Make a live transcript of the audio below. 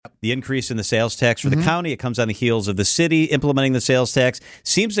the increase in the sales tax for the county. It comes on the heels of the city implementing the sales tax.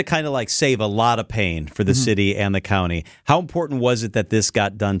 Seems to kind of like save a lot of pain for the city and the county. How important was it that this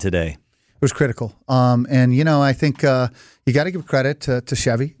got done today? It was critical. And, I think you got to give credit to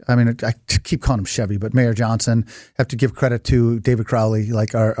Chevy. I mean, I keep calling him Chevy, but Mayor Johnson. Have to give credit to David Crowley,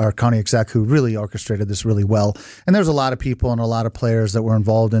 like our county exec, who really orchestrated this really well. And there's a lot of people and a lot of players that were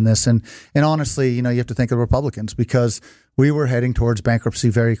involved in this. And honestly, you have to think of the Republicans because we were heading towards bankruptcy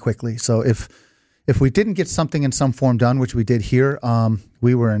very quickly. So if we didn't get something in some form done, which we did here,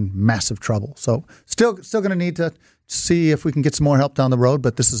 we were in massive trouble. So still going to need to see if we can get some more help down the road,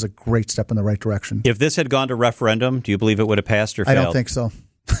 but this is a great step in the right direction. If this had gone to referendum, do you believe it would have passed or failed? I don't think so.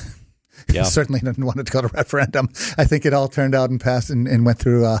 Yeah. Certainly didn't want it to go to referendum. I think it all turned out and passed and went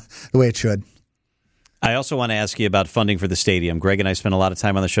through the way it should. I also want to ask you about funding for the stadium. Greg and I spent a lot of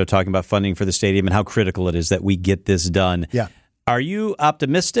time on the show talking about funding for the stadium and how critical it is that we get this done. Yeah. Are you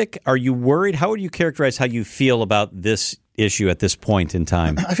optimistic? Are you worried? How would you characterize how you feel about this issue at this point in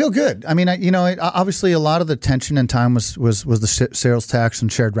time? I feel good. I mean, obviously a lot of the tension and time was the sales tax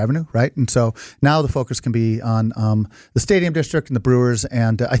and shared revenue, right? And so now the focus can be on the stadium district and the Brewers.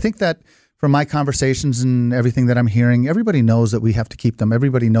 And I think that from my conversations and everything that I'm hearing, everybody knows that we have to keep them.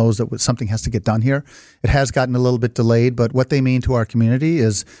 Everybody knows that something has to get done here. It has gotten a little bit delayed, but what they mean to our community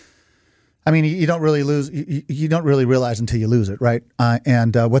is, I mean, you don't really lose. You don't really realize until you lose it, right?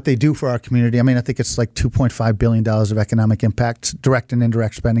 And what they do for our community, I mean, I think it's like $2.5 billion of economic impact, direct and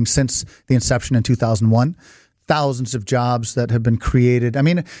indirect spending since the inception in 2001. Thousands of jobs that have been created. I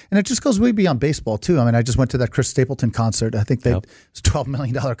mean, and it just goes way beyond baseball, too. I mean, I just went to that Chris Stapleton concert. I think it was a $12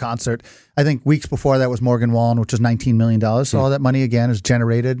 million concert. I think weeks before that was Morgan Wallen, which was $19 million. So all that money, again, is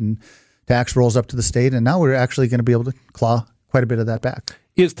generated and tax rolls up to the state. And now we're actually going to be able to claw quite a bit of that back.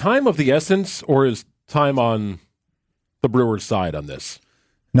 Is time of the essence, or is time on the Brewers' side on this?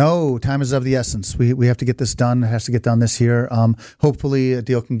 No, time is of the essence. We have to get this done. It has to get done this year. Hopefully a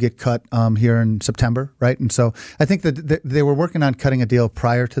deal can get cut here in September, right? And so I think that they were working on cutting a deal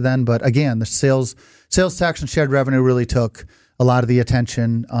prior to then. But again, the sales tax and shared revenue really took a lot of the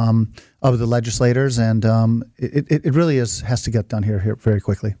attention of the legislators, and it really has to get done here very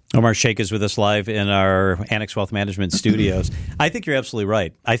quickly. Omar Shaikh is with us live in our Annex Wealth Management studios. I think you're absolutely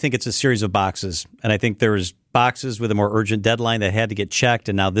right. I think it's a series of boxes, and I think there's boxes with a more urgent deadline that had to get checked,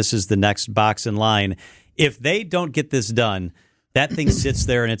 and now this is the next box in line. If they don't get this done, that thing sits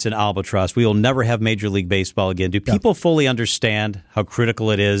there and it's an albatross. We will never have Major League Baseball again. Do people fully understand how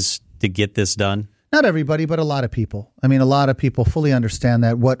critical it is to get this done? Not everybody, but a lot of people. I mean, a lot of people fully understand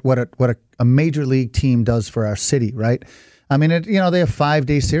that what a major league team does for our city, right? I mean, they have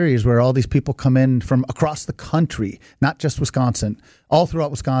 5-day series where all these people come in from across the country, not just Wisconsin, all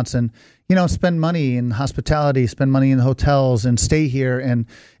throughout Wisconsin, spend money in hospitality, spend money in hotels and stay here. And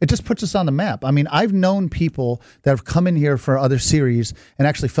it just puts us on the map. I mean, I've known people that have come in here for other series and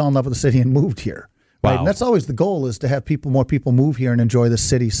actually fell in love with the city and moved here. Right. Wow. And that's always the goal, is to have more people move here and enjoy the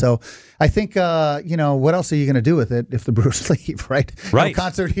city. So I think, what else are you going to do with it if the Brewers leave, right? Right. A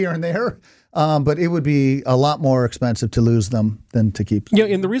concert here and there. But it would be a lot more expensive to lose them than to keep. Yeah,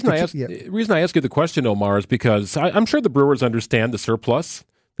 and the reason I ask you the question, Omar, is because I'm sure the Brewers understand the surplus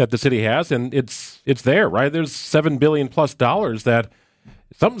that the city has, and it's there, right? There's $7 billion plus that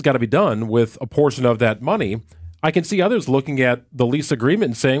something's got to be done with a portion of that money. I can see others looking at the lease agreement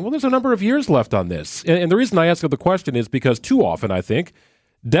and saying, well, there's a number of years left on this. And the reason I ask the question is because too often, I think,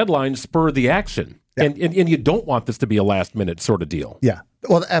 deadlines spur the action. Yeah. And you don't want this to be a last-minute sort of deal. Yeah.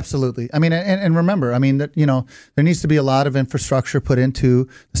 Well, absolutely. I mean, and remember, I mean, that there needs to be a lot of infrastructure put into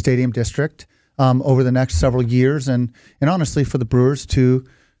the stadium district over the next several years. And honestly, for the Brewers to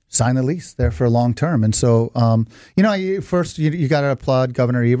sign the lease there for a long term. And so, first you got to applaud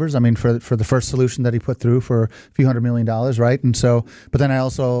Governor Evers. I mean, for the first solution that he put through for a few $100 million, right? And so, but then I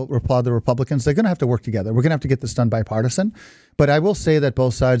also applaud the Republicans. They're going to have to work together. We're going to have to get this done bipartisan. But I will say that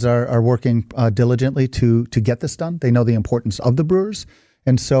both sides are working diligently to get this done. They know the importance of the Brewers.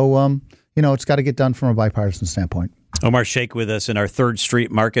 And so, it's got to get done from a bipartisan standpoint. Omar Shaikh with us in our 3rd Street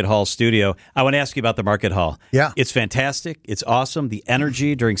Market Hall studio. I want to ask you about the Market Hall. Yeah. It's fantastic. It's awesome. The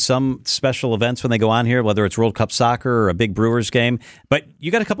energy during some special events when they go on here, whether it's World Cup soccer or a big Brewers game. But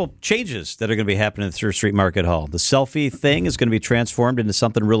you got a couple changes that are going to be happening at the 3rd Street Market Hall. The selfie thing is going to be transformed into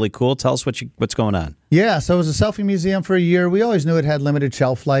something really cool. Tell us what's going on. Yeah, so it was a selfie museum for a year. We always knew it had limited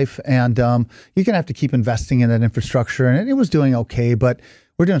shelf life, and you're going to have to keep investing in that infrastructure. And it was doing okay, but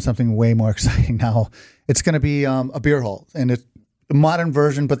we're doing something way more exciting now. It's going to be a beer hall, and it's a modern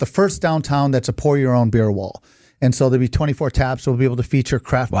version, but the first downtown that's a pour-your-own beer wall. And so there'll be 24 taps. So we'll be able to feature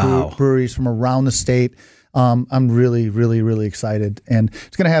craft breweries from around the state. I'm really, really, really excited. And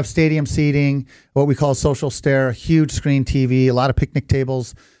it's going to have stadium seating, what we call social stare, a huge screen TV, a lot of picnic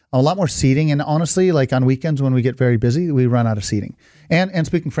tables, a lot more seating. And honestly, like on weekends when we get very busy, we run out of seating. And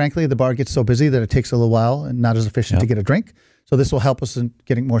speaking frankly, the bar gets so busy that it takes a little while and not as efficient to get a drink. So this will help us in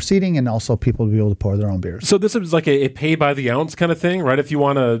getting more seating and also people to be able to pour their own beers. So this is like a pay by the ounce kind of thing, right? If you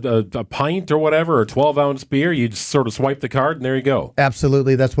want a pint or whatever, or 12-ounce beer, you just sort of swipe the card and there you go.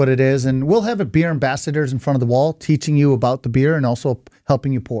 Absolutely, that's what it is. And we'll have beer ambassadors in front of the wall teaching you about the beer and also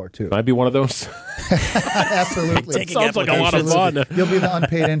helping you pour too. Can I be one of those? Absolutely. It sounds like a lot of fun. You'll be the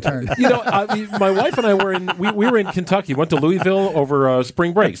unpaid intern. My wife and I we were in Kentucky, went to Louisville over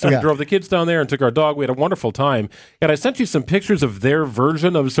spring break. So we drove the kids down there and took our dog. We had a wonderful time. And I sent you some pictures of their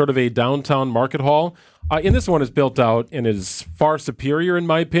version of sort of a downtown market hall. And this one is built out and is far superior in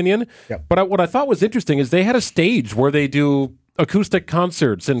my opinion. Yep. But what I thought was interesting is they had a stage where they do acoustic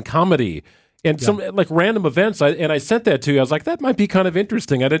concerts and comedy and some like random events. I sent that to you. I was like, that might be kind of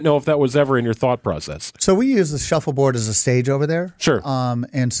interesting. I didn't know if that was ever in your thought process. So we use the shuffleboard as a stage over there. Sure.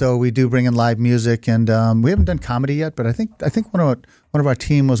 And so we do bring in live music, and we haven't done comedy yet, but I think one of our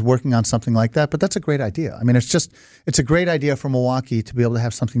team was working on something like that. But that's a great idea. I mean, it's a great idea for Milwaukee to be able to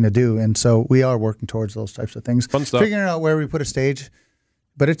have something to do, and so we are working towards those types of things. Fun stuff. Figuring out where we put a stage.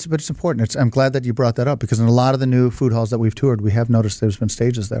 But it's important. I'm glad that you brought that up because in a lot of the new food halls that we've toured, we have noticed there's been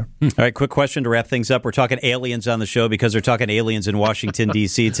stages there. All right, quick question to wrap things up. We're talking aliens on the show because they're talking aliens in Washington,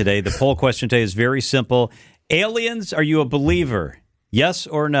 D.C. today. The poll question today is very simple. Aliens, are you a believer? Yes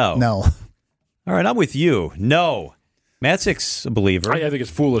or no? No. All right, I'm with you. No. Matzek's a believer. I think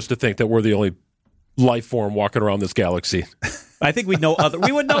it's foolish to think that we're the only life form walking around this galaxy. I think we would know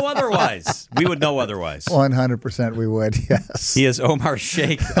otherwise. We would know otherwise. 100% we would, yes. He is Omar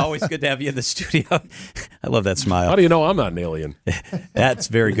Shaikh. Always good to have you in the studio. I love that smile. How do you know I'm not an alien? That's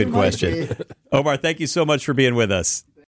a very good question. Omar, thank you so much for being with us.